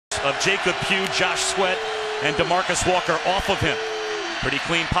of Jacob Pugh, Josh Sweat, and DeMarcus Walker off of him. Pretty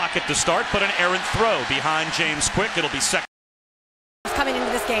clean pocket to start, but an errant throw behind James Quick. It'll be second. Coming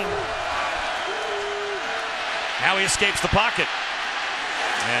into this game. Now he escapes the pocket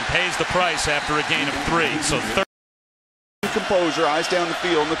and pays the price after a gain of 3. So third. Composure, eyes down the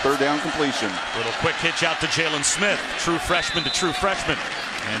field, and the third down completion. Little quick hitch out to Jalen Smith, true freshman to true freshman.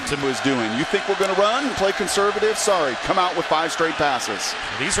 And Tim was doing. You think we're going to run and play conservative? Sorry, come out with 5 straight passes.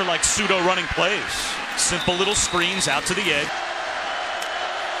 These are like pseudo running plays. Simple little screens out to the edge.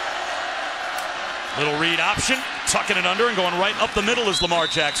 Little read option, tucking it under and going right up the middle is Lamar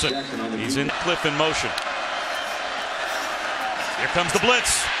Jackson. He's in Cliff in motion. Here comes the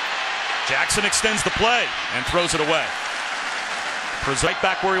blitz. Jackson extends the play and throws it away. Right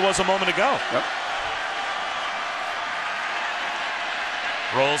back where he was a moment ago. Yep.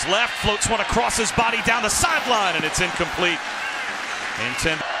 Rolls left, floats one across his body down the sideline, and it's incomplete.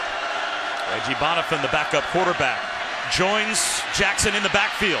 Reggie Bonifant, the backup quarterback, joins Jackson in the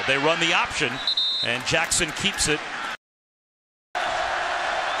backfield. They run the option, and Jackson keeps it.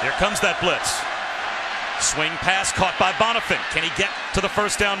 Here comes that blitz. Swing pass caught by Bonifant. Can he get to the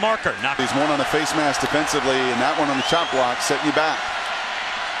first down marker? He's one on the face mask defensively, and that one on the chop block setting you back.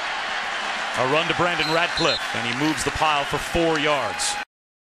 A run to Brandon Radcliffe, and he moves the pile for 4 yards.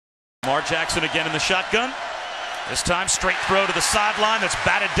 Lamar Jackson again in the shotgun. This time straight throw to the sideline that's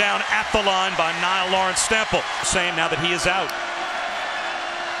batted down at the line by Niall Lawrence Stample. Same now that he is out.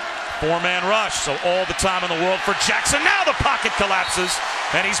 4-man rush, so all the time in the world for Jackson. Now the pocket collapses,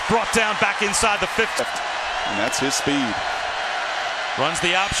 and he's brought down back inside the 50. And that's his speed. Runs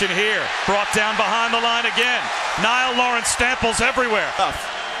the option here. Brought down behind the line again. Niall Lawrence Stample's everywhere.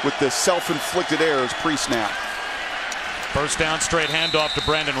 With the self-inflicted errors pre-snap. First down, straight handoff to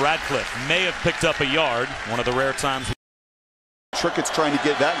Brandon Radcliffe. May have picked up a yard. One of the rare times. Trickett's trying to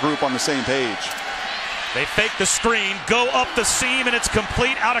get that group on the same page. They fake the screen, go up the seam, and it's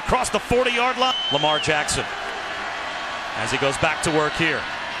complete out across the 40-yard line. Lamar Jackson, as he goes back to work here,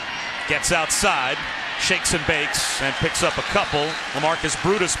 gets outside, shakes and bakes, and picks up a couple. LaMarcus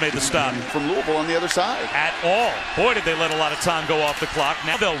Brutus made the stop. From Louisville on the other side. At all. Boy, did they let a lot of time go off the clock.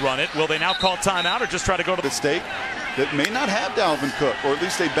 Now they'll run it. Will they now call timeout or just try to go to the state that may not have Dalvin Cook, or at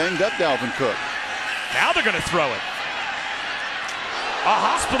least they banged up Dalvin Cook. Now they're going to throw it. A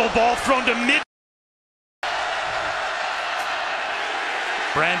hospital ball thrown to mid.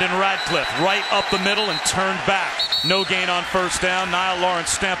 Brandon Radcliffe right up the middle and turned back. No gain on first down. Niall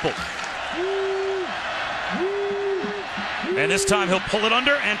Lawrence Stample. And this time he'll pull it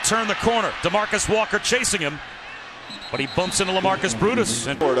under and turn the corner. DeMarcus Walker chasing him, but he bumps into LaMarcus Brutus.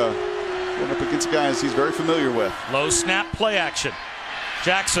 And going up against guys he's very familiar with. Low snap, play action.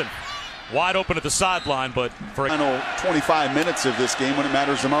 Jackson wide open at the sideline, but for a final 25 minutes of this game when it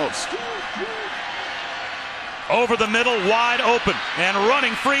matters the most. Over the middle, wide open, and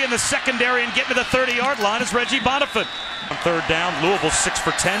running free in the secondary and getting to the 30-yard line is Reggie Bonifant. On third down, Louisville 6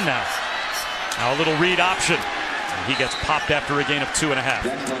 for 10 now. Now a little read option. He gets popped after a gain of 2.5.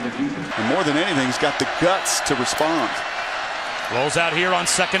 And more than anything, he's got the guts to respond. Rolls out here on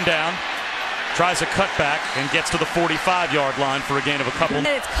second down. Tries a cutback and gets to the 45-yard line for a gain of a couple. And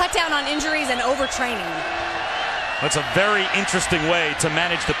it's cut down on injuries and overtraining. That's a very interesting way to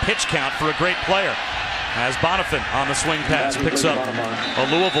manage the pitch count for a great player. As Bonifant on the swing pass picks up a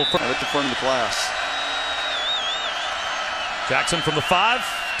Louisville. At the front of the class. Jackson from the 5.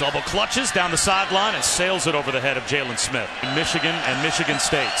 Double clutches down the sideline and sails it over the head of Jalen Smith. Michigan and Michigan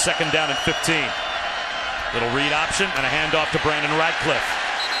State. Second down and 15. Little read option and a handoff to Brandon Radcliffe.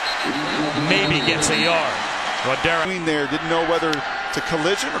 Maybe gets a yard. Derrick there didn't know whether to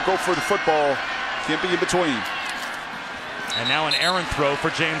collision or go for the football. Can't be in between. And now an errant throw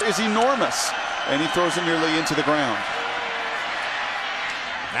for James. Is enormous. And he throws it nearly into the ground.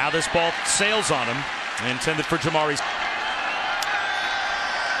 Now this ball sails on him. Intended for Jamari's.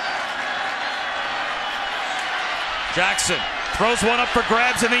 Jackson throws one up for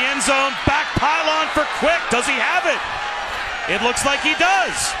grabs in the end zone. Back pylon for Quick. Does he have it? It looks like he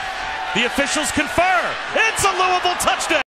does. The officials confer. It's a Louisville touchdown.